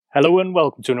Hello and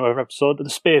welcome to another episode of the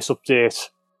Space Update.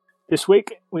 This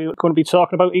week we're going to be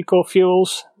talking about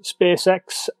eco-fuels,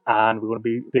 SpaceX, and we're going to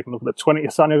be taking a look at the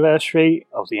 20th anniversary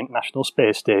of the International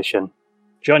Space Station.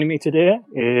 Joining me today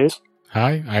is...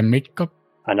 Hi, I'm Mikko.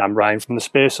 And I'm Ryan from the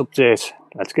Space Update.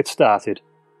 Let's get started.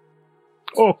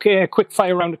 Okay, quick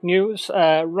fire round of news.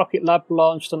 Rocket Lab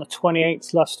launched on the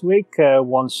 28th last week,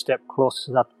 one step closer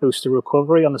to that booster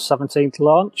recovery on the 17th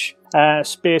launch.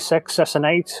 SpaceX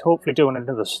SN8, hopefully doing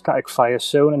another static fire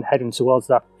soon and heading towards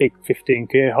that big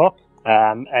 15k hop.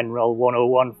 NREL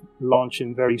 101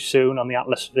 launching very soon on the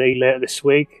Atlas V later this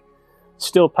week.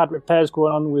 Still pad repairs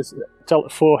going on with Delta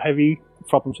IV Heavy,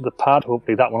 problems with the pad.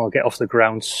 Hopefully that one will get off the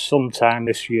ground sometime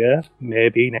this year,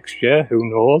 maybe next year, who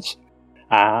knows.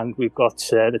 And we've got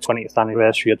the 20th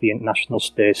anniversary of the International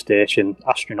Space Station,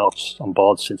 astronauts on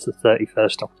board since the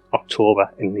 31st of October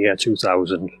in the year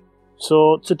 2000.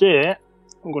 So today,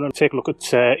 I'm going to take a look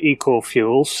at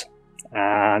eco-fuels,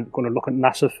 and I'm going to look at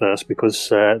NASA first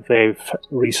because they've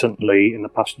recently, in the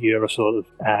past year or so,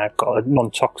 got a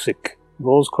non-toxic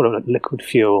rose-coloured liquid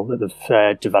fuel that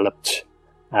they've developed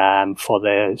for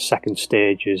their second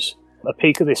stages. A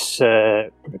peak of this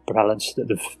propellants that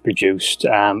they've produced,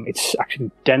 it's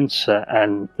actually denser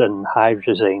than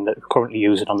hydrazine that we're currently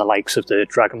using on the likes of the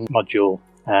Dragon module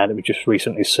that we've just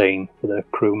recently seen for the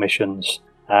crew missions.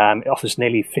 It offers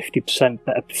nearly 50%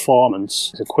 better performance.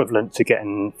 It's equivalent to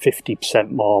getting 50%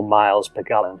 more miles per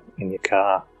gallon in your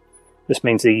car. This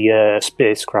means the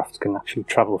spacecraft can actually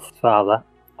travel farther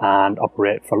and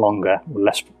operate for longer with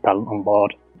less propellant on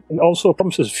board. It also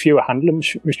promises fewer handling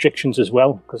restrictions as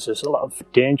well, because there's a lot of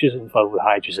dangers involved with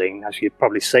hydrazine, as you've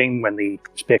probably seen when the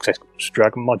SpaceX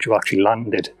Dragon module actually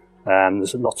landed.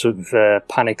 There's lots of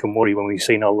panic and worry when we've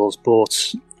seen all those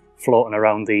boats floating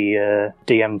around the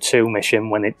DM2 mission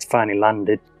when it finally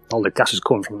landed. All the gases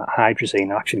coming from that hydrazine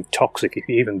are actually toxic. If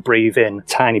you even breathe in a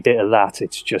tiny bit of that,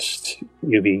 it's just,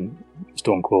 you'll be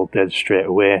stone cold dead straight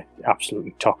away.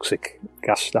 Absolutely toxic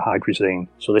gas, the hydrazine.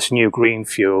 So this new green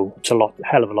fuel, it's a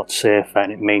hell of a lot safer,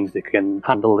 and it means they can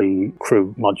handle the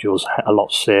crew modules a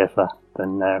lot safer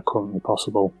than currently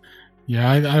possible.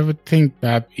 Yeah, I would think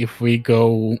that if we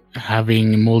go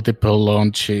having multiple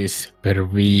launches per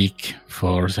week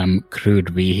for some crewed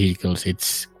vehicles,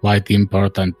 it's quite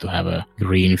important to have a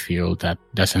green fuel that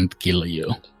doesn't kill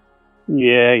you.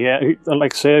 Yeah.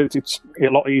 Like I say, it's a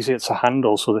lot easier to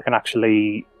handle, so they can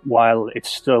actually, while it's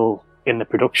still in the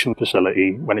production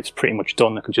facility, when it's pretty much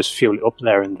done, they can just fuel it up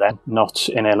there and then, not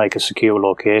in a secure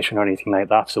location or anything like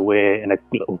that, away in a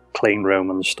little clean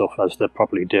room and stuff as they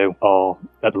probably do, or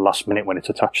at the last minute when it's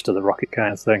attached to the rocket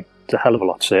kind of thing. It's a hell of a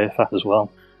lot safer as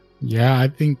well. Yeah, I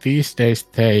think these days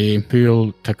they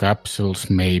fuel the capsules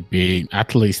maybe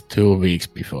at least 2 weeks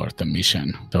before the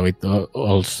mission, so it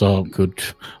also could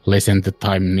lessen the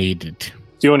time needed.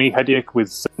 The only headache with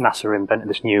NASA inventing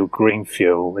this new green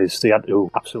fuel is they had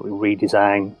to absolutely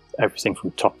redesign everything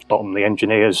from top to bottom. The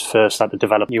engineers first had to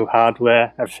develop new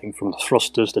hardware, everything from the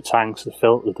thrusters, the tanks, the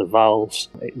filters, the valves.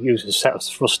 It uses a set of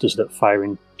thrusters that fire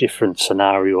in different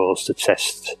scenarios to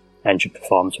test engine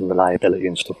performance and reliability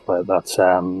and stuff like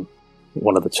that.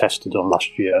 One of the tests done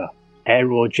last year,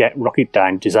 Aerojet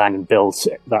Rocketdyne designed and built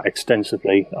that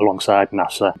extensively alongside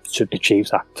NASA to achieve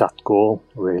that goal,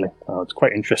 really. It's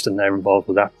quite interesting they're involved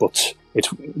with that, but it's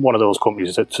one of those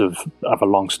companies that have a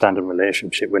long-standing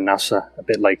relationship with NASA, a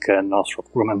bit like Northrop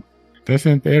Grumman.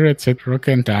 Doesn't Aerojet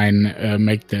Rocketdyne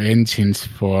make the engines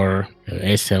for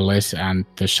SLS and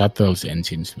the shuttle's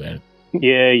engines?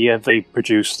 Yeah, they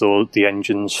produce the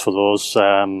engines for those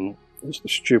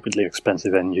stupidly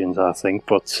expensive engines, I think,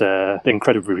 but they're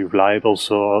incredibly reliable,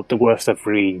 so they're worth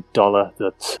every dollar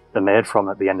that they're made from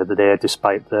at the end of the day,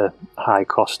 despite the high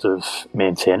cost of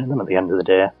maintaining them at the end of the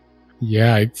day.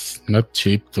 Yeah, it's not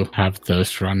cheap to have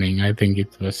those running. I think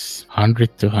it was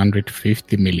 100 to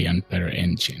 150 million per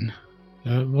engine.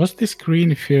 Was this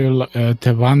green fuel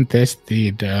the one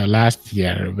tested last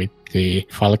year with the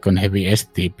Falcon Heavy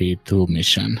STP-2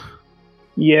 mission?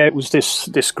 Yeah, it was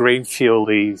this green fuel.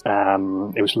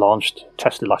 It was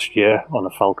tested last year on the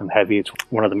Falcon Heavy. It's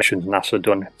one of the missions NASA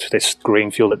done. It's this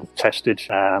green fuel that they tested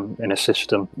in a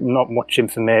system. Not much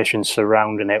information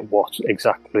surrounding it, what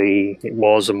exactly it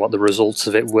was and what the results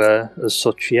of it were as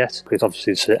such yet. Because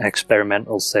obviously it's an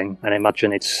experimental thing, and I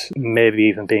imagine it's maybe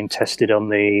even being tested on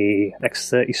the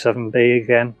X-37B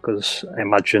again, because I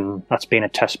imagine that's been a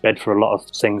test bed for a lot of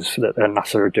things that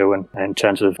NASA are doing in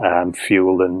terms of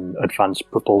fuel and advanced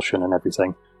propulsion and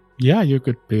everything. Yeah, you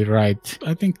could be right.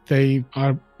 I think they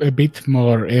are a bit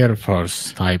more Air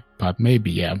Force type, but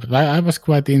maybe, yeah. But I was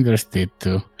quite interested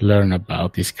to learn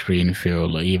about this green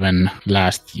fuel even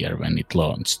last year when it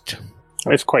launched.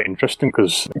 It's quite interesting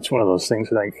because it's one of those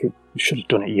things like you should have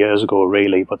done it years ago,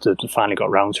 really, but they finally got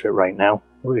around to it right now.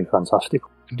 Really fantastic.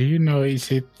 Do you know,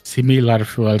 is it similar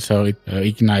fuel so it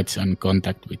ignites on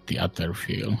contact with the other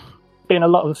fuel? Been a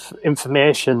lot of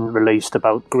information released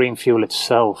about green fuel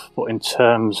itself, but in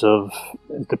terms of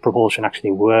the propulsion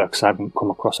actually works, I haven't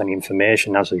come across any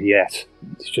information as of yet.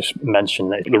 It's just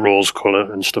mentioned the rose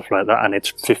colour and stuff like that, and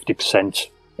it's 50%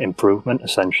 improvement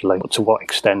essentially. But to what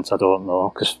extent, I don't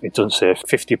know, because it doesn't say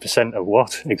 50% of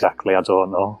what exactly, I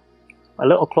don't know. A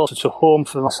little closer to home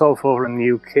for myself over in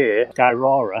the UK,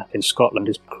 Skyrora in Scotland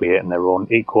is creating their own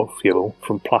eco-fuel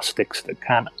from plastics that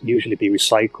can't usually be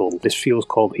recycled. This fuel's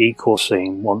called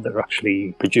EcoScene, one that they're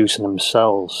actually producing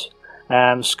themselves.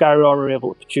 Skyrora are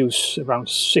able to produce around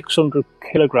 600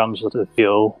 kilograms of the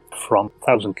fuel from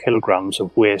 1,000 kilograms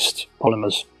of waste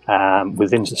polymers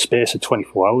within the space of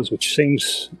 24 hours, which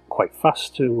seems quite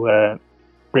fast to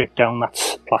break down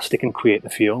that plastic and create the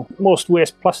fuel. Most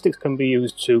waste plastics can be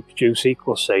used to produce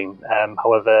EcoScene.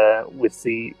 However, with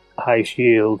the highest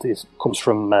yield, it comes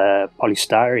from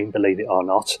polystyrene, believe it or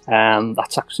not.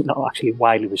 That's actually not actually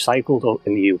widely recycled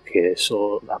in the UK,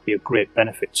 so that'd be a great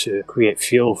benefit to create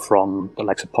fuel from the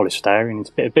likes of polystyrene.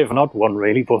 It's a bit of an odd one,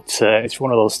 really, but it's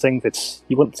one of those things that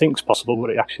you wouldn't think is possible,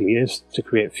 but it actually is to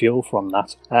create fuel from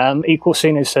that.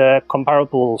 EcoScene is a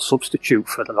comparable substitute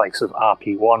for the likes of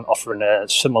RP1, offering a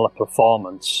similar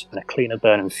performance and a cleaner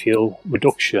burning fuel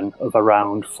reduction of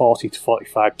around 40 to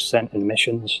 45% in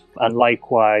emissions. And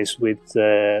likewise, with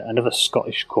another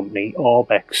Scottish company,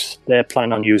 Orbex, they're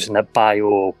planning on using a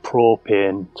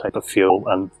biopropane type of fuel,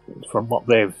 and from what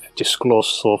they've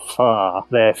disclosed so far,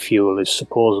 their fuel is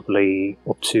supposedly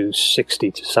up to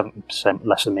 60 to 70%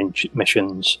 less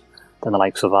emissions than the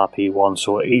likes of RP1,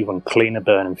 so even cleaner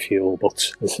burning fuel,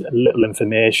 but there's little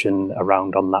information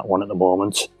around on that one at the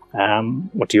moment.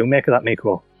 What do you make of that,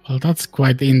 Mikko? Well, that's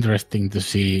quite interesting to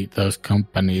see those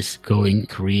companies going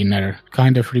greener.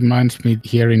 Kind of reminds me,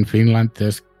 here in Finland,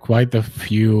 there's quite a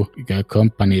few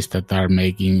companies that are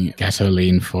making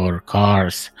gasoline for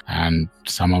cars, and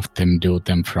some of them do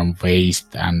them from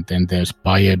waste. And then there's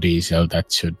biodiesel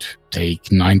that should take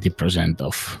 90%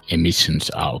 of emissions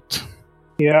out.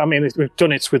 Yeah, I mean, we've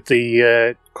done it with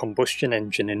the combustion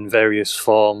engine in various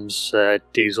forms,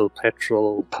 diesel,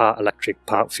 petrol, part electric,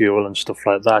 part fuel and stuff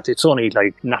like that. It's only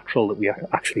like natural that we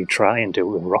actually try and do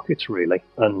it with rockets, really.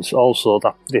 And also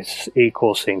that this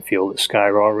EcoScene fuel that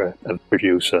Skyrora are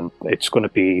producing, it's going to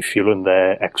be fueling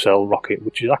their XL rocket,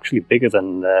 which is actually bigger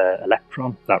than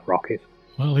Electron, that rocket.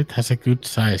 Well, it has a good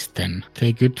size then.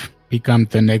 They could become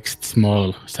the next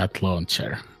small sat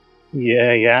launcher.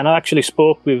 Yeah, and I actually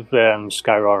spoke with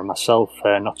Skyrora myself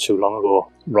not too long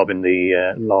ago, Robin,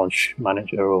 the launch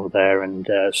manager over there, and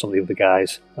some of the other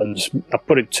guys. And I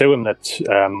put it to him that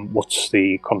what's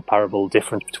the comparable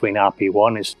difference between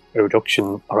RP1 is a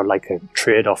reduction or like a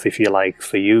trade-off, if you like,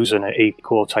 for using an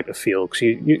eco type of fuel. Because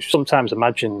you sometimes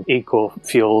imagine eco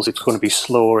fuels, it's going to be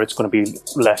slower, it's going to be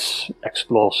less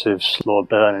explosive, slower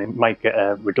burn, and it might get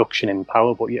a reduction in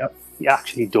power, but you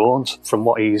actually don't. From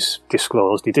what he's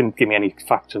disclosed, he didn't give me any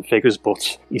facts and figures,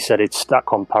 but he said it's that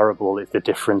comparable if the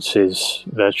difference is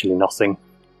virtually nothing.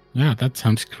 Yeah, that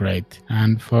sounds great.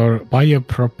 And for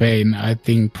biopropane, I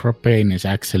think propane is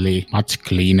actually much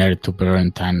cleaner to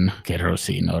burn than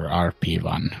kerosene or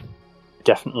RP1.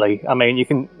 Definitely. I mean, you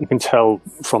can tell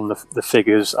from the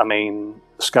figures. I mean,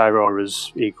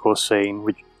 Skyrora's EcoScene,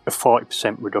 which a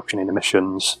 40% reduction in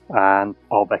emissions, and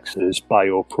Orbex's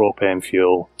biopropane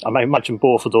fuel. I might imagine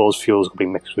both of those fuels will be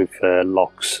mixed with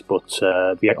LOX, but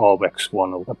the Orbex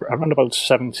one will around about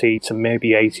 70 to maybe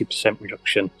 80%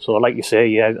 reduction. So like you say,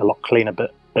 yeah, a lot cleaner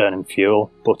burning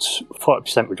fuel, but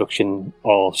 40% reduction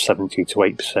or 70 to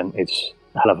 8% is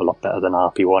a hell of a lot better than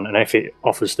RP1. And if it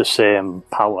offers the same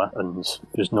power and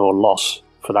there's no loss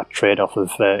for that trade-off of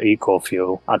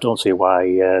eco-fuel, I don't see why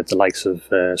the likes of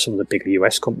some of the big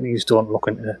US companies don't look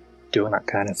into doing that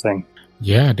kind of thing.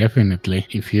 Yeah, definitely.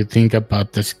 If you think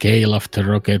about the scale of the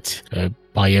rockets,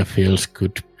 biofuels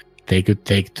could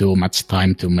take too much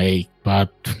time to make.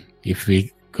 But if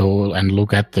we go and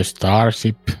look at the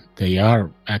Starship, they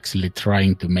are actually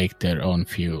trying to make their own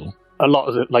fuel. A lot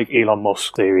of it, like Elon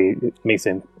Musk theory,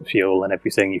 methane fuel and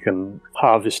everything, you can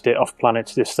harvest it off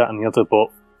planets, this, that and the other, but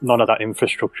none of that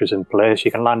infrastructure is in place.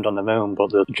 You can land on the moon,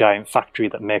 but the giant factory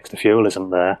that makes the fuel isn't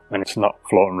there, and it's not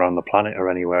floating around the planet or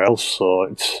anywhere else. So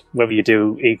it's whether you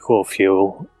do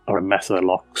eco-fuel or a method of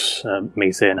LOX,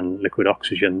 methane and liquid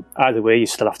oxygen, either way you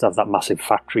still have to have that massive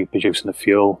factory producing the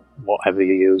fuel, whatever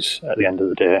you use at the end of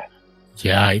the day.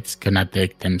 Yeah, it's gonna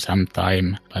take them some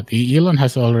time. But Elon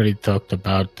has already talked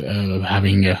about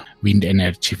having a wind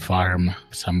energy farm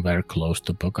somewhere close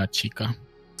to Boca Chica.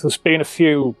 There's been a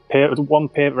few one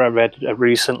paper I read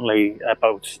recently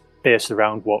about based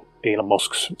around what Elon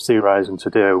Musk's theorizing to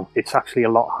do. It's actually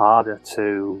a lot harder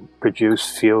to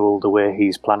produce fuel the way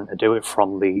he's planning to do it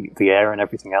from the air and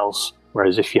everything else.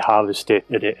 Whereas if you harvest it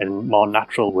in more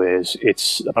natural ways,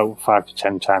 it's about 5 to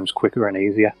 10 times quicker and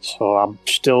easier. So I'm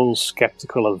still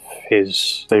skeptical of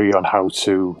his theory on how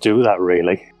to do that,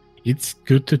 really. It's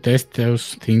good to test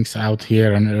those things out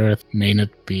here on Earth. May not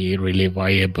be really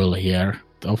viable here.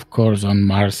 Of course, on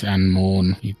Mars and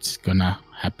Moon, it's gonna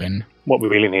happen. What we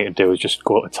really need to do is just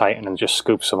go to Titan and just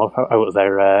scoop some up out of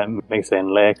their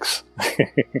methane lakes.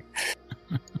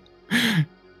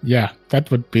 Yeah, that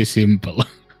would be simple.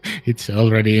 It's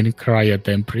already in cryo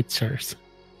temperatures.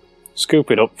 Scoop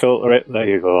it up, filter it, there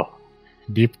you go.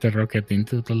 Dip the rocket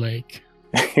into the lake.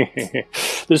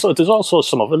 There's also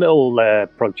some other little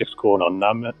projects going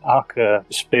on. Arca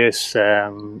Space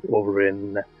over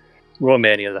in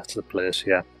Romania, that's the place,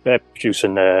 yeah. They're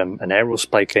producing an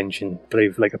aerospike engine, I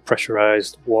believe like a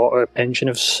pressurized water engine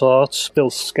of sorts. Still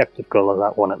skeptical of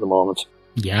that one at the moment.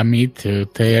 Yeah, me too.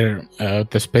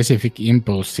 The specific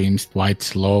impulse seems quite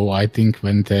slow. I think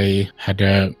when they had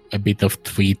a bit of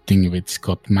tweeting with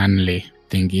Scott Manley, I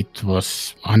think it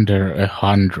was under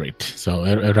 100, so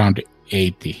around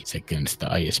 80 seconds, the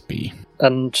ISP.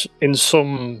 And in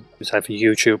some, for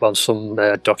YouTube, on some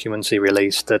documents he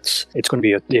released, that it's going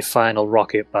to be the final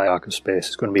rocket by Arca Space.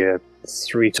 It's going to be a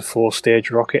 3 to 4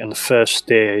 stage rocket, and the first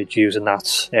stage using that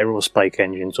aerospike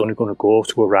engine is only going to go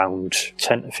to around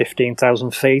 10 to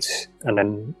 15,000 feet, and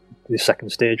then the second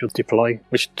stage will deploy,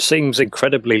 which seems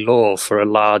incredibly low for a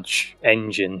large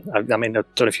engine. I mean, I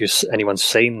don't know if anyone's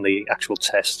seen the actual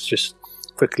tests. Just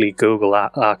quickly Google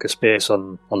Arca Space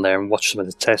on there and watch some of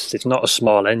the tests. It's not a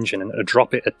small engine, and to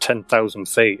drop it at 10,000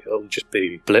 feet, it'll just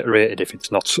be obliterated if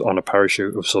it's not on a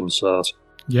parachute of some sort.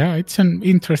 Yeah, it's an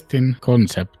interesting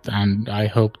concept, and I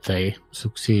hope they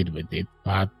succeed with it.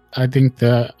 But I think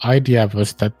the idea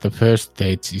was that the first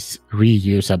stage is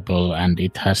reusable, and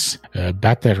it has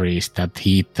batteries that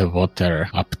heat the water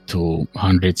up to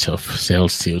hundreds of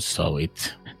Celsius, so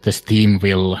the steam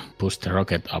will push the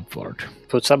rocket upward.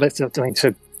 But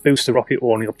to boost the rocket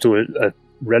only up to a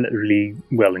relatively,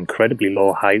 incredibly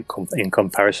low height in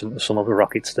comparison to some other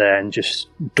rockets there, and just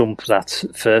dump that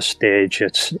first stage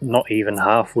at not even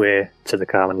halfway to the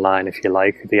Kármán line, if you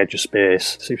like, the edge of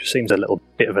space. So it seems a little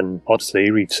bit of an odd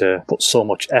theory to put so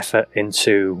much effort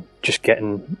into just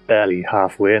getting barely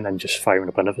halfway and then just firing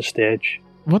up another stage.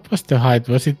 What was the height?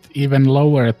 Was it even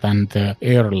lower than the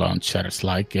air launchers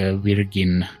like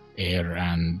Virgin Air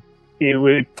and... It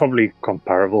was probably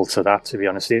comparable to that, to be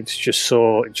honest. It just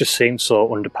seemed so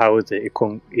underpowered that it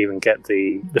couldn't even get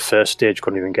the first stage,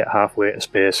 couldn't even get halfway to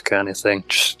space, kind of thing.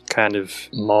 Just kind of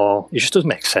more. It just doesn't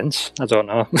make sense. I don't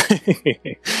know.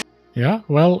 Yeah,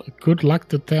 well, good luck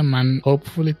to them, and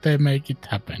hopefully they make it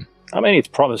happen. I mean, it's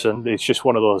promising. It's just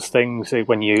one of those things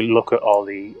when you look at all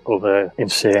the other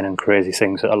insane and crazy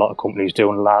things that a lot of companies do,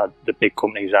 and a lot of the big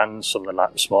companies and some of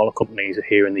the smaller companies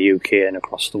here in the UK and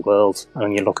across the world. And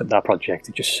when you look at that project,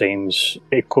 it just seems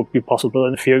it could be possible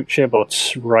in the future,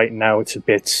 but right now I think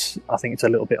it's a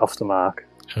little bit off the mark.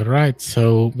 Right,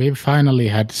 so we finally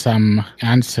had some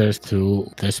answers to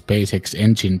the SpaceX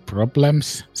engine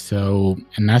problems. So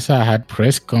NASA had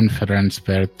press conference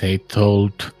where they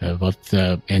told what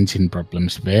the engine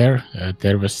problems were.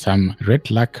 There was some red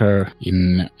lacquer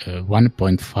in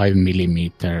 1.5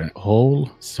 millimeter hole,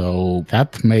 so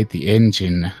that made the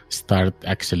engine start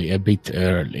actually a bit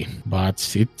early.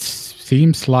 But it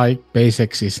seems like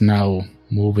SpaceX is now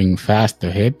moving fast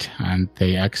ahead, and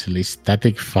they actually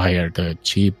static fire the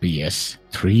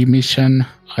GPS-3 mission.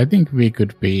 I think we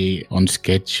could be on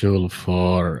schedule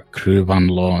for Crew 1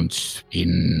 launch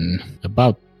in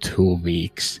about 2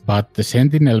 weeks. But the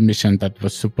Sentinel mission that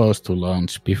was supposed to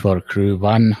launch before Crew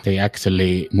 1, they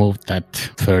actually moved that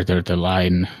further the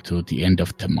line to the end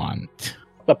of the month.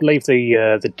 I believe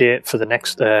the date for the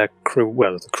next the Crew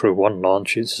 1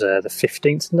 launch is the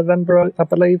 15th of November, I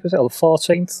believe, is it, or the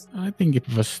 14th? I think it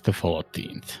was the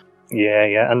 14th.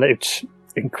 Yeah, and it's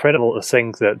incredible to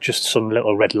think that just some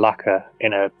little red lacquer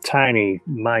in a tiny,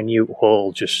 minute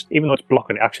hole, just even though it's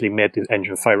blocking, it actually made the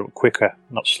engine fire up quicker,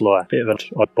 not slower. Bit of an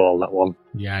oddball, that one.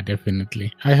 Yeah,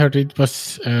 definitely. I heard it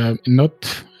was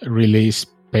not really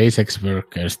SpaceX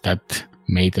workers that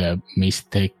made a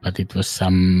mistake, but it was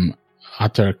some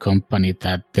other company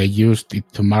that they used it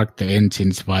to mark the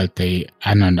engines while they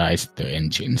anodized the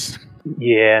engines.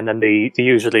 Yeah, and then they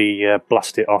usually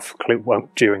blast it off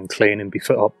during cleaning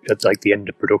before at like the end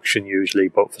of production usually,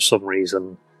 but for some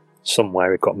reason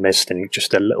somewhere it got missed and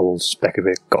just a little speck of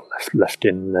it got left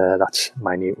in that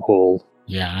minute hole.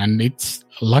 Yeah, and it's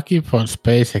lucky for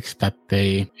SpaceX that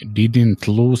they didn't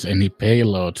lose any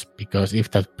payloads, because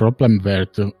if that problem were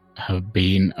to have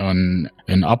been on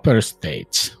an upper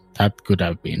stage, that could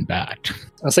have been bad.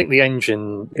 I think the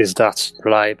engine is that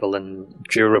reliable and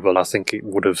durable. I think it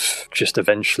would have just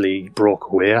eventually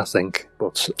broke away, I think.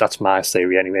 But that's my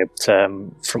theory anyway. But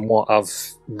from what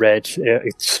I've read,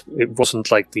 it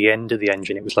wasn't like the end of the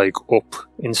engine. It was like up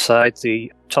inside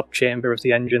the top chamber of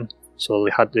the engine. So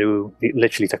they had to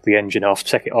literally take the engine off,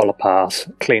 take it all apart,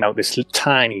 clean out this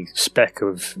tiny speck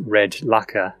of red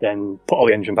lacquer, then put all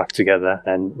the engine back together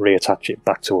and reattach it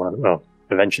back to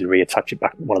eventually reattach it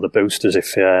back to one of the boosters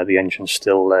if the engine's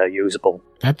still usable.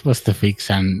 That was the fix,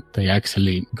 and they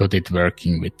actually got it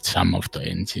working with some of the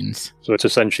engines. So it's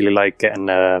essentially like getting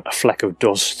a fleck of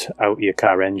dust out of your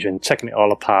car engine, taking it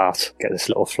all apart, get this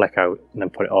little fleck out, and then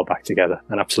put it all back together.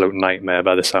 An absolute nightmare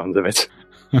by the sound of it.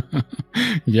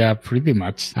 Yeah, pretty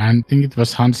much. And I think it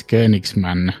was Hans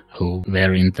Königsmann who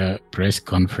were in the press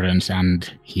conference, and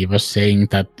he was saying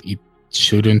that it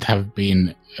shouldn't have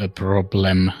been a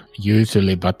problem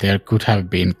usually, but there could have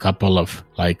been a couple of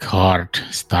like hard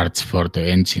starts for the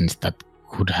engines that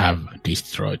could have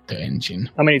destroyed the engine.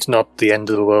 I mean, it's not the end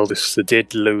of the world if they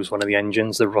did lose one of the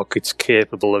engines. The rocket's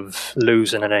capable of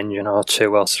losing an engine or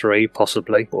two or three,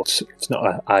 possibly, but it's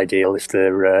not ideal if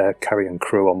they're carrying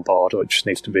crew on board. It just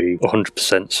needs to be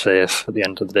 100% safe at the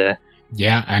end of the day.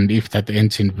 Yeah, and if that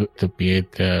engine were to be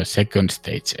the second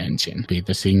stage engine, be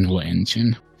the single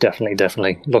engine.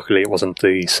 Definitely. Luckily, it wasn't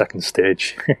the second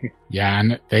stage. Yeah,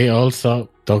 and they also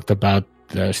talked about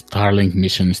the Starlink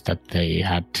missions that they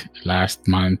had last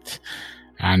month,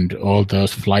 and all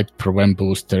those flight program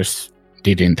boosters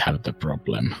didn't have the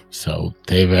problem. So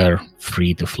they were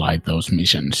free to fly those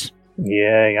missions.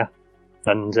 Yeah.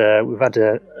 And we've had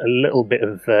a little bit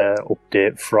of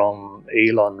update from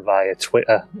Elon via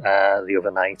Twitter the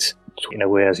other night, in a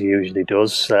way as he usually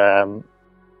does.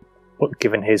 But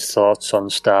given his thoughts on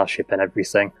Starship and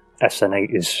everything,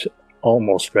 SN8 is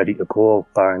almost ready to go,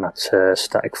 barring that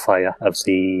static fire of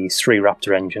the 3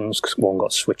 Raptor engines, because one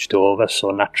got switched over.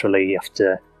 So naturally, you have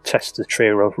to test the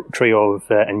trio of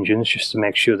engines just to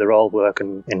make sure they're all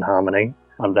working in harmony.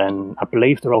 And then I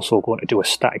believe they're also going to do a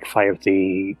static fire of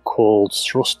the cold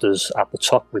thrusters at the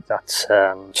top with that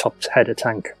top header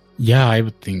tank. Yeah, I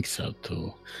would think so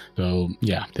too. So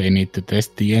yeah, they need to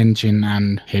test the engine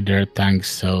and header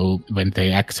tanks, so when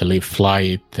they actually fly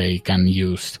it, they can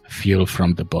use fuel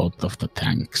from the both of the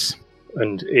tanks.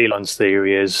 And Elon's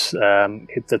theory is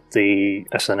that the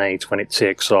SN8, when it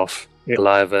takes off, it'll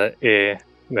either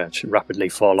rapidly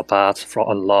fall apart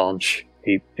on launch,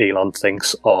 Elon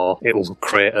thinks, or it'll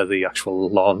crater the actual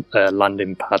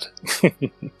landing pad.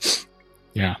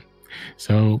 Yeah,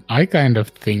 so I kind of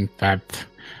think that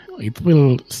it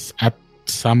will, at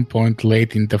some point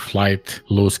late in the flight,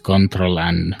 lose control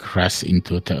and crash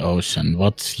into the ocean.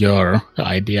 What's your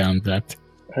idea on that?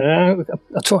 I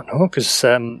don't know, because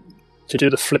to do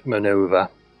the flip maneuver,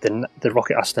 then the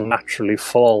rocket has to naturally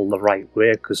fall the right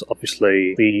way, because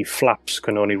obviously the flaps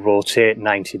can only rotate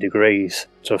 90 degrees.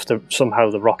 So if somehow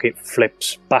the rocket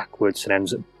flips backwards and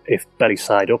ends up belly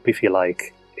side up, if you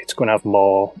like, it's going to have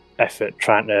more effort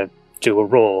trying to do a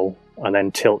roll and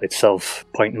then tilt itself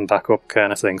pointing back up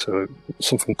kind of thing. So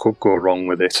something could go wrong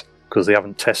with it, because they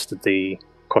haven't tested the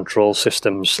control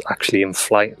systems actually in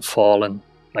flight falling,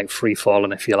 like free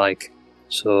falling if you like.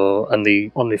 So, and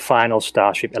on the final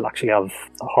Starship, it'll actually have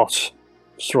hot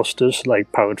thrusters,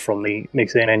 like powered from the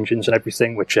methane engines and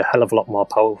everything, which are a hell of a lot more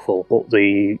powerful. But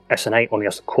the SN8 only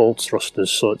has the cold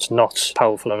thrusters, so it's not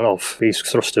powerful enough. These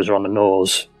thrusters are on the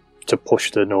nose to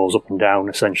push the nose up and down,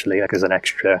 essentially, like as an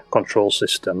extra control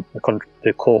system.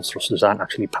 The cold thrusters aren't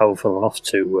actually powerful enough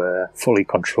to fully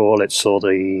control it, so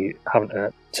they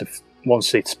haven't to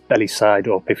once it's belly side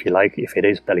up, if you like, if it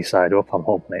is belly side up, I'm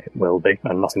hoping it will be,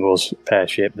 and nothing goes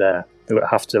pear-shaped there, they would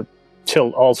have to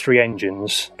tilt all 3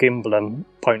 engines, gimbal them,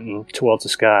 pointing towards the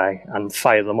sky, and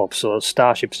fire them up. So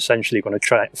Starship's essentially going to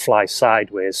try to fly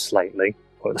sideways slightly,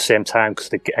 but at the same time, because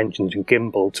the engines and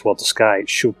gimbal towards the sky, it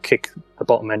should kick the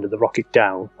bottom end of the rocket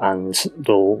down, and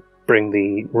they'll bring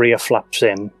the rear flaps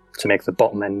in to make the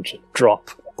bottom end drop,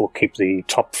 but keep the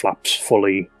top flaps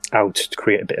fully out to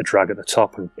create a bit of drag at the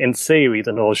top. And in theory,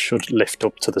 the nose should lift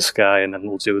up to the sky, and then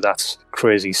we'll do that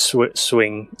crazy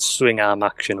swing arm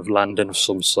action of landing of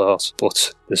some sort.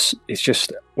 But it's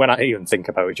just, when I even think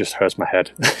about it, it just hurts my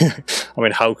head. I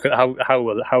mean, how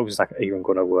is that even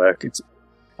going to work?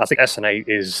 I think SN8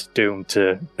 is doomed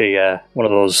to be one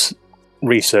of those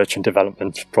research and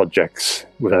development projects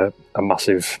with a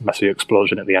massive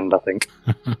explosion at the end, I think.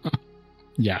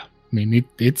 Yeah. I mean,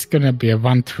 it's going to be a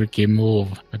one tricky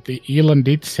move. But Elon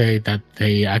did say that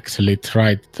they actually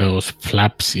tried those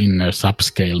flaps in a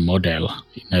subscale model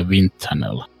in a wind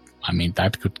tunnel. I mean,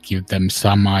 that could give them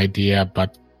some idea,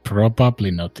 but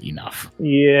probably not enough.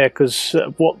 Yeah, because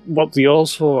what they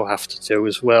also have to do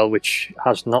as well, which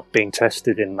has not been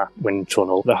tested in that wind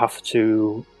tunnel, they have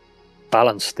to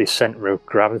balance the centre of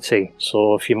gravity.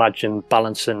 So if you imagine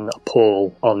balancing a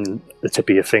pole on the tip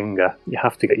of your finger, you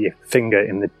have to get your finger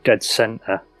in the dead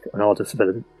centre in order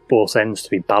for both ends to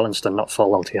be balanced and not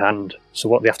fall out of your hand. So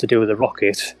what they have to do with the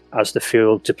rocket, as the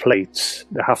fuel depletes,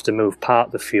 they have to move part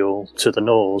of the fuel to the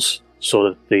nose so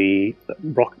that the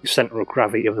centre of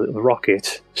gravity of the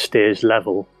rocket stays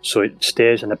level, so it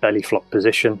stays in a belly flop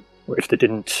position. If they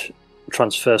didn't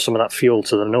transfer some of that fuel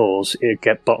to the nose, it'd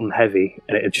get bottom heavy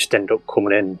and it'd just end up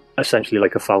coming in essentially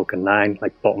like a Falcon 9,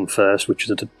 like bottom first, which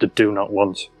is the do not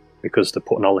want, because they're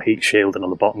putting all the heat shielding on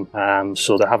the bottom.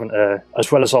 So they're having to, as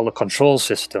well as all the control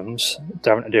systems,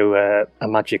 they're having to do a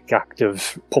magic act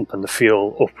of pumping the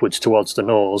fuel upwards towards the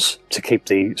nose to keep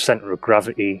the centre of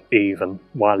gravity even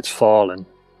while it's falling.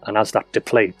 And as that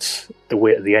depletes, the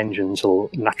weight of the engines will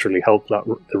naturally help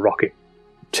the rocket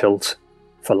tilt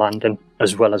for landing,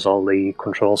 as well as all the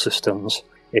control systems.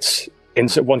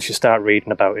 Once you start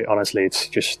reading about it, honestly, it's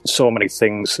just so many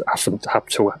things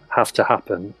have to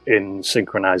happen in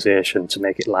synchronization to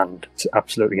make it land. It's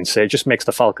absolutely insane. It just makes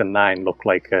the Falcon 9 look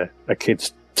like a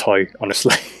kid's toy,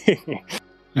 honestly.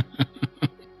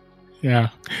 Yeah,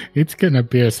 it's gonna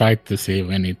be a sight to see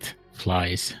when it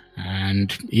flies.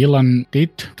 And Elon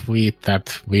did tweet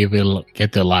that we will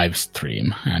get a live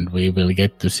stream and we will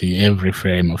get to see every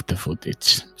frame of the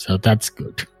footage. So that's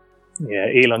good. Yeah,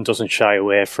 Elon doesn't shy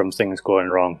away from things going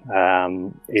wrong.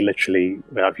 He literally,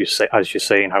 as you're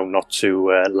saying, how not to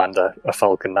land a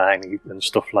Falcon 9 and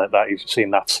stuff like that. You've seen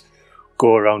that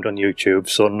go around on YouTube.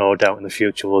 So no doubt in the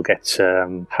future we'll get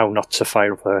how not to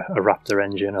fire up a Raptor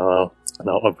engine, or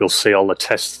we'll see all the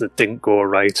tests that didn't go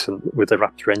right with the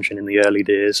Raptor engine in the early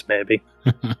days, maybe.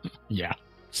 Yeah.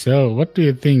 So what do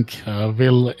you think?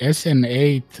 Will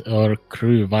SN8 or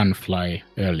Crew 1 fly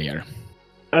earlier?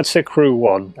 I'd say Crew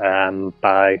 1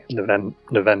 by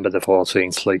November the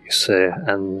 14th, like you say,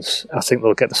 and I think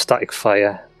they'll get the static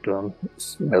fire done,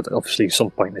 obviously some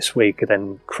point this week, and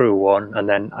then Crew 1, and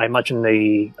then I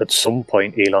imagine at some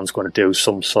point Elon's going to do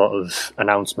some sort of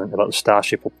announcement about the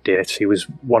Starship update. He was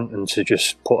wanting to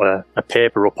just put a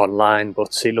paper up online,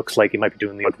 but he looks like he might be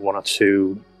doing the odd one or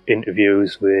two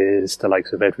interviews with the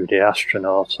likes of Everyday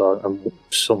Astronauts and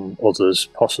some others,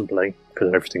 possibly, because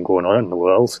of everything going on in the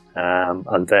world.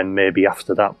 And then maybe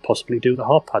after that, possibly do the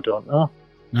hop. I don't know.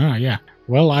 Ah, yeah.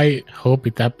 Well, I hope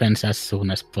it happens as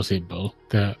soon as possible.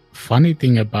 The funny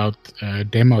thing about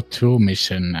Demo 2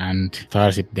 mission and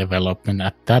Starship development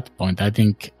at that point, I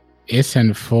think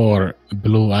SN4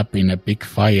 blew up in a big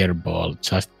fireball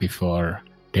just before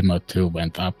Demo 2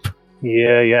 went up.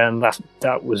 Yeah, and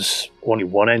that was only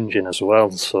one engine as well.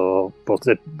 So, but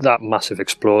that massive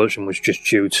explosion was just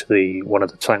due to one of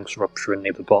the tanks rupturing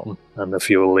near the bottom and the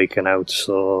fuel leaking out.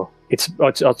 So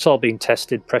it's all being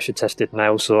tested, pressure tested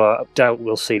now. So I doubt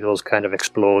we'll see those kind of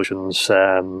explosions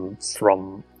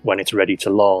from when it's ready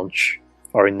to launch,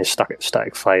 or in this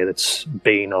static fire that's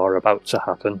been or about to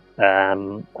happen.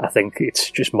 I think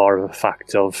it's just more of a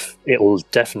fact of it'll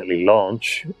definitely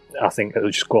launch. I think it'll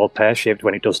just go all pear-shaped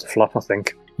when it does the flop, I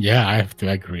think. Yeah, I have to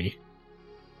agree.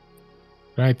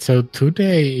 Right, so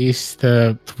today is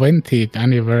the 20th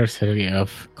anniversary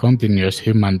of continuous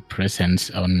human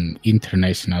presence on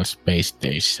International Space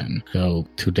Station. So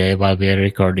today, while we are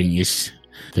recording, is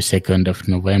the 2nd of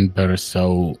November.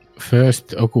 So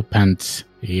first occupants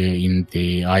in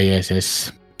the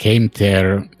ISS came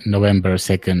there November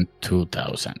 2nd,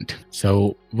 2000.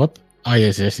 So what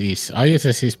ISS is?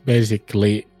 ISS is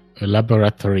basically a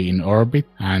laboratory in orbit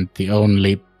and the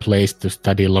only place to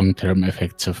study long-term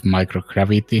effects of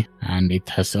microgravity, and it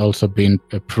has also been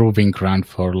a proving ground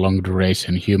for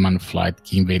long-duration human flight,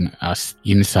 giving us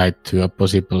insight to a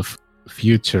possible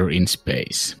future in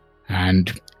space.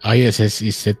 And ISS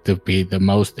is said to be the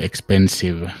most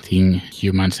expensive thing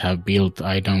humans have built.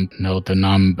 I don't know the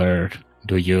number.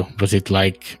 Do you? Was it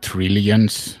like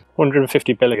trillions?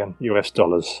 $150 billion US.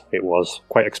 It was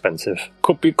quite expensive.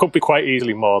 Could be quite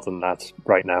easily more than that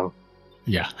right now.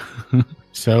 Yeah.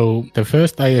 So the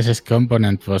first ISS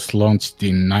component was launched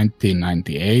in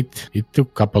 1998. It took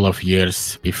a couple of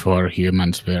years before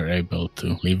humans were able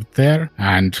to live there.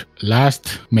 And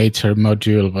last major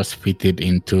module was fitted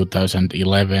in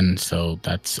 2011, so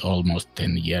that's almost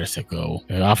 10 years ago.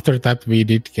 After that, we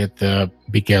did get the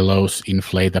Bigelow's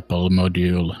inflatable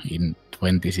module in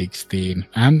 2016,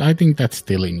 and I think that's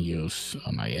still in use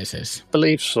on ISS. I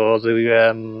believe so.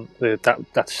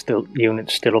 That still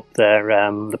unit's still up there.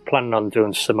 They're planning on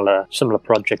doing similar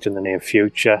project in the near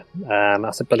future.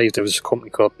 I believe there was a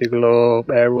company called Bigelow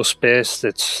Aerospace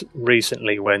that's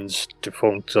recently went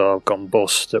defunct or gone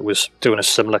bust that was doing a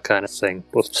similar kind of thing.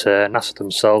 But NASA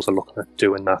themselves are looking at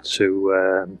doing that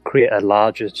to create a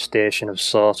larger station of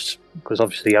sorts, because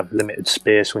obviously you have limited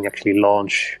space when you actually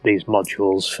launch these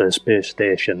modules for space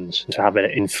stations. To have an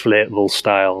inflatable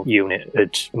style unit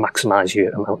would maximise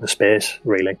your amount of space,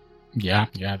 really. Yeah,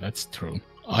 that's true.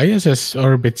 ISS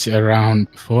orbits around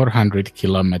 400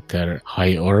 kilometer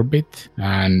high orbit,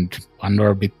 and one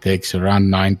orbit takes around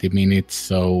 90 minutes,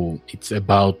 so it's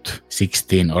about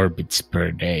 16 orbits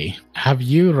per day. Have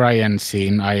you, Ryan,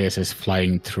 seen ISS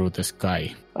flying through the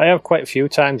sky? I have quite a few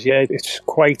times, yeah. It's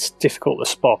quite difficult to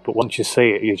spot, but once you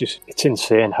see it, it's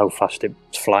insane how fast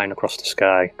it's flying across the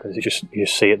sky, because you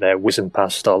see it there whizzing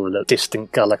past all the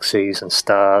distant galaxies and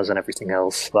stars and everything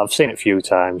else. But I've seen it a few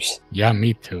times. Yeah,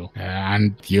 me too.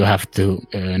 And you have to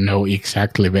know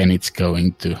exactly when it's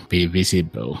going to be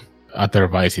visible.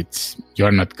 Otherwise,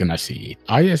 you're not gonna see it.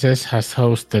 ISS has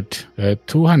hosted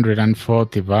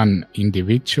 241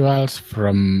 individuals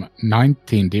from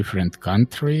 19 different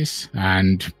countries,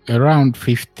 and around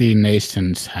 15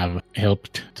 nations have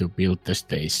helped to build the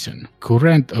station.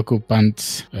 Current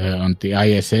occupants on the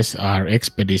ISS are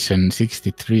Expedition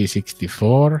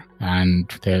 63-64, and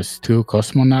there's two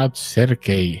cosmonauts,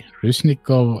 Sergei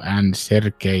Ryzhnikov and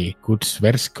Sergei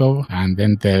Kudzverskov, and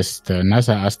then there's the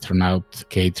NASA astronaut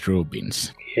Kate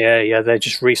Rubins. Yeah, they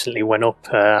just recently went up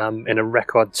in a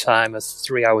record time of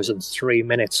 3 hours and 3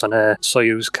 minutes on a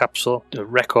Soyuz capsule. The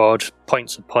record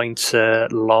point-to-point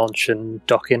launch and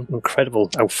docking. Incredible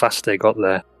how fast they got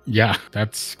there. Yeah,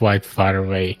 that's quite far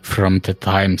away from the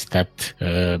times that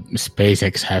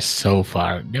SpaceX has so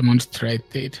far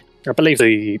demonstrated. I believe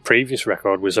the previous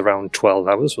record was around 12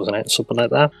 hours, wasn't it? Something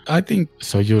like that. I think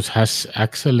Soyuz has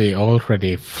actually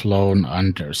already flown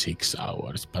under 6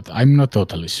 hours, but I'm not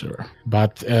totally sure.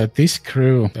 But this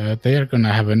crew, they are going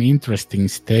to have an interesting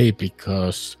stay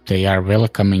because they are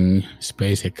welcoming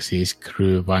SpaceX's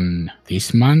Crew 1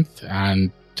 this month,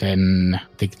 and then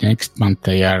the next month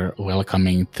they are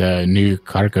welcoming the new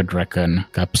Cargo Dragon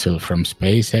capsule from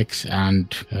SpaceX,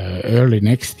 and early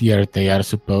next year they are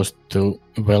supposed to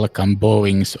welcome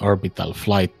Boeing's orbital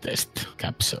flight test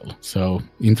capsule. So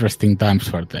interesting times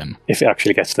for them. If it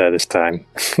actually gets there this time.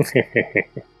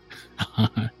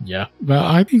 Yeah, well,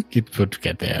 I think it would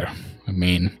get there. I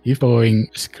mean, if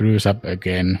Boeing screws up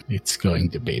again, it's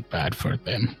going to be bad for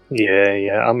them.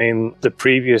 Yeah. I mean, the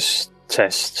previous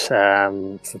tests,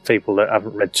 for people that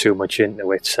haven't read too much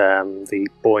into it, the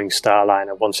Boeing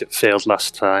Starliner, once it failed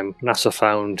last time, NASA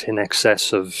found in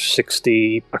excess of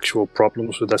 60 actual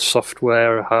problems with the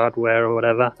software or hardware or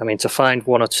whatever. I mean, to find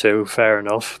one or two, fair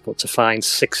enough, but to find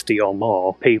 60 or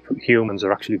more humans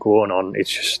are actually going on,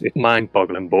 it's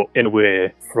mind-boggling. But in a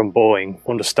way, from Boeing,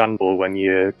 understandable when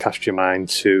you cast your mind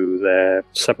to their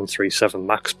 737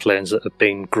 MAX planes that have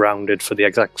been grounded for the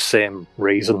exact same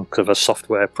reason, because of a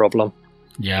software problem.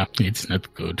 Yeah, it's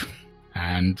not good.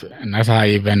 And NASA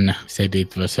even said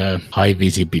it was a high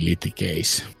visibility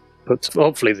case. But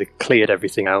hopefully they cleared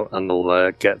everything out and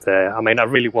they'll get there. I mean, I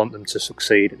really want them to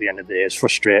succeed at the end of the day. As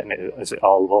frustrating as it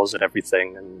all was and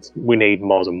everything, and we need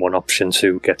more than one option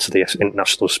to get to the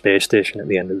International Space Station at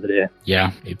the end of the day.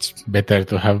 Yeah, it's better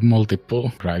to have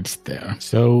multiple rides there.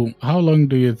 So how long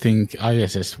do you think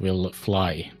ISS will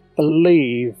fly? I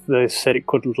believe they said it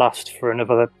could last for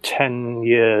another 10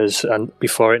 years and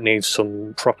before it needs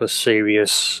some proper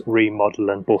serious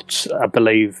remodeling. But I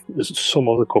believe there's some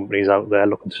other companies out there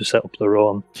looking to set up their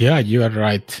own. Yeah, you are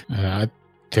right.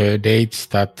 The dates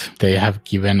that they have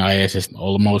given ISS,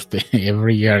 almost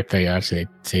every year they are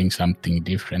saying something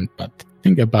different, but I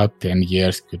think about 10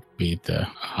 years could be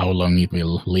how long it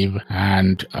will live.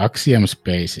 And Axiom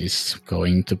Space is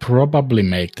going to probably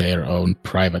make their own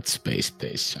private space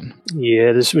station.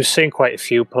 Yeah, we've seen quite a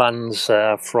few plans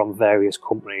from various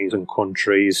companies and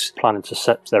countries planning to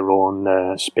set their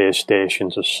own space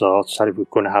stations of sorts. We're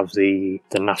going to have the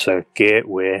NASA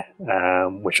Gateway,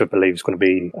 which I believe is going to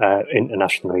be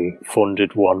internationally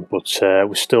funded one, but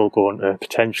we're still going to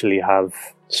potentially have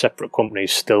separate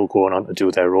companies still going on to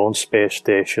do their own space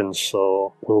stations.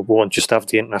 So we won't just have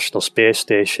the International Space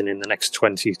Station in the next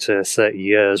 20 to 30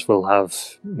 years. We'll have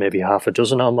maybe half a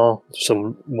dozen or more,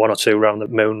 some 1 or 2 around the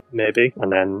moon maybe,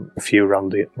 and then a few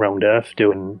around Earth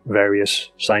doing various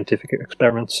scientific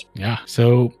experiments. Yeah,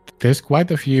 so there's quite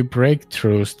a few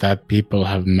breakthroughs that people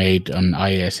have made on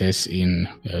ISS in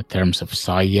terms of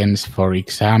science. For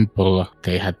example,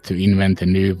 they had to invent a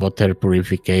new water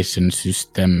purification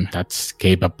system that's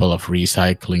capable of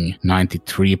recycling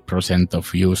 93%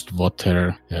 of used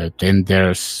water. Then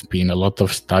there's been a lot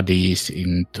of studies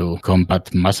into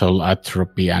combat muscle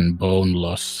atrophy and bone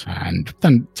loss, and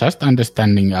then just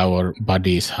understanding our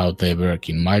bodies, how they work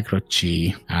in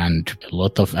micro-G, and a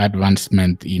lot of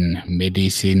advancement in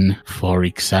medicine. For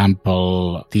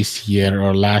example, this year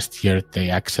or last year, they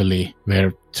actually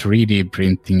were 3D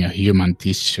printing a human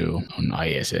tissue on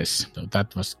ISS. So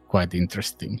that was quite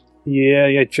interesting.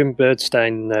 Yeah. Jim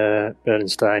Bernstein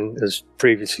has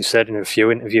previously said in a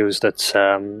few interviews that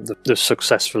they've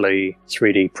successfully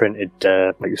 3D printed,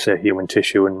 like you say, human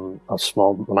tissue and a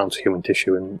small amount of human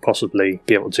tissue, and possibly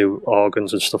be able to do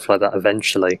organs and stuff like that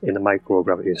eventually in the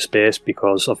microgravity of space.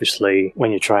 Because obviously,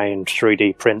 when you try and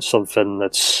 3D print something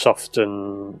that's soft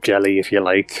and jelly, if you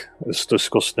like, as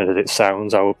disgusting as it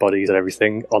sounds, our bodies and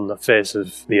everything on the face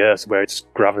of the Earth where it's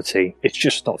gravity, it's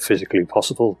just not physically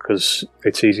possible, because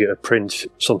it's easier to print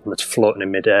something that's floating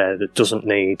in midair that doesn't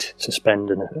need suspending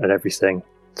and everything.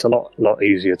 It's a lot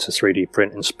easier to 3D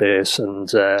print in space, and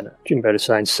Jim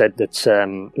Bernstein said that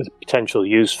the potential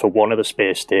use for one of the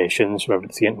space stations, whether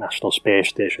it's the International Space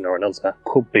Station or another,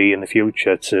 could be in the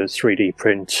future to 3D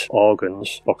print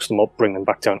organs, box them up, bring them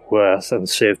back down to Earth, and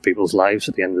save people's lives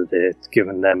at the end of the day,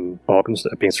 giving them organs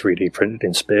that have been 3D printed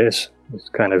in space. It's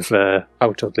kind of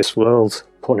out of this world,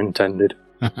 pun intended.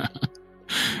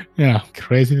 Yeah,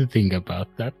 crazy to think about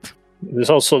that.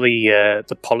 There's also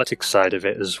the politics side of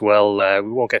it as well. We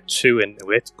won't get too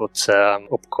into it, but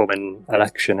upcoming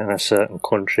election in a certain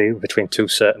country between two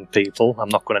certain people. I'm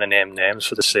not going to name names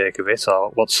for the sake of it, or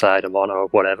what side I'm on, or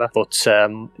whatever. But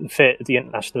the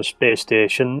International Space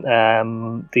Station,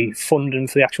 the funding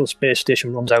for the actual space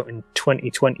station runs out in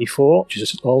 2024, which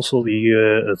is also the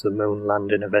year of the moon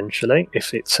landing eventually,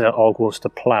 if it all goes to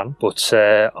plan. But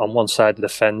on one side of the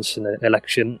fence in the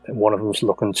election, one of them's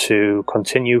looking to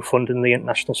continue funding the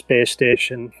International Space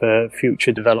Station for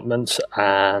future development,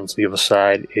 and the other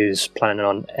side is planning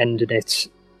on ending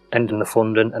the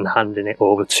funding and handing it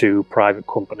over to private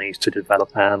companies to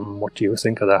develop. What do you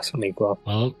think of that, Nico?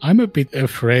 Well, I'm a bit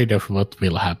afraid of what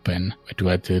will happen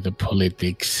to the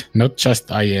politics, not just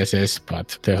ISS,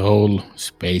 but the whole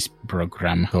space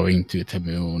program going to the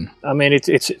moon. I mean,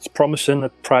 it's promising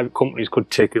that private companies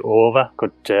could take it over,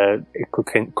 it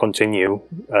could continue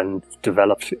and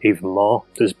develop even more.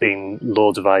 There's been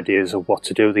loads of ideas of what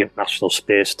to do with the International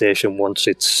Space Station once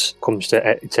it comes to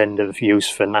its end of use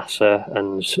for NASA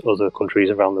and other countries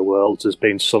around the world. There's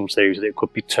been some theories that it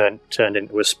could be turned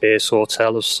into a space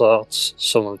hotel of sorts.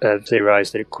 Some have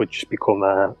theorised that it could just become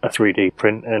a 3D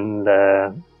print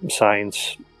and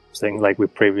science thing like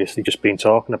we've previously just been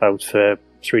talking about, for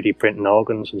 3D printing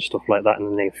organs and stuff like that in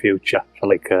the near future, for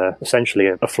like essentially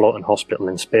a floating hospital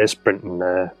in space printing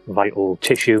vital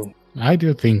tissue. I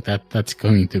do think that that's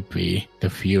going to be the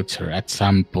future at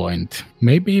some point,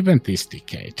 maybe even this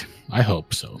decade. I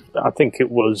hope so. I think it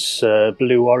was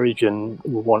Blue Origin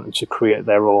who wanted to create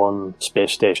their own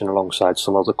space station alongside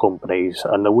some other companies,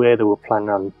 and the way they were planning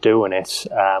on doing it,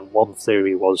 one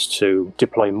theory was to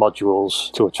deploy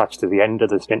modules to attach to the end of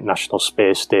the International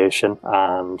Space Station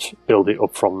and build it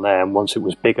up from there. And once it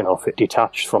was big enough, it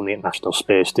detached from the International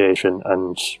Space Station,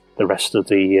 and the rest of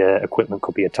the equipment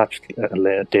could be attached at a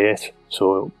later date.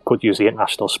 So it could use the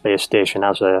International Space Station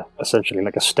as essentially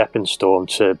like a stepping stone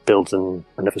to building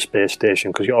another space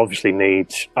station, because you obviously need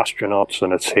astronauts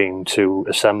and a team to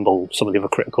assemble some of the other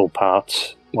critical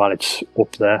parts while it's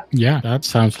up there. Yeah, that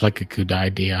sounds like a good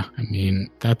idea. I mean,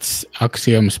 that's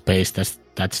Axiom Space that's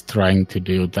trying to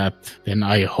do that. Then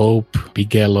I hope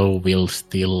Bigelow will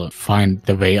still find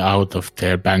the way out of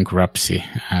their bankruptcy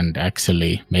and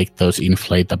actually make those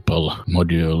inflatable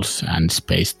modules and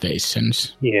space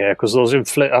stations. Yeah, because those I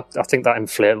think that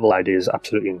inflatable idea is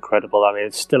absolutely incredible. I mean,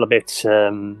 it's still a bit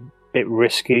bit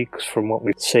risky, because from what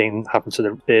we've seen happen to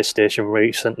the base station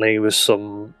recently, with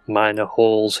some minor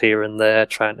holes here and there,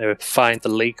 trying to find the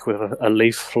leak with a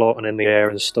leaf floating in the air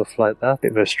and stuff like that.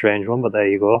 Bit of a strange one, but there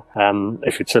you go.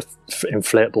 If it's an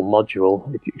inflatable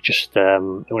module, it just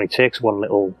it only takes one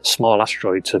little small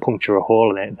asteroid to puncture a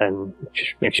hole in it, and it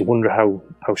just makes you wonder how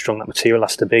strong that material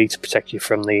has to be to protect you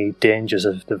from the dangers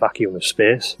of the vacuum of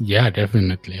space. Yeah,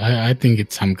 definitely. I think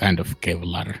it's some kind of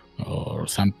Kevlar or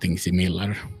something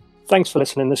similar. Thanks for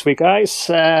listening this week, guys.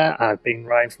 I've been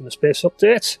Ryan from the Space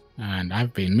Update. And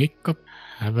I've been Mikko.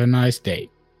 Have a nice day.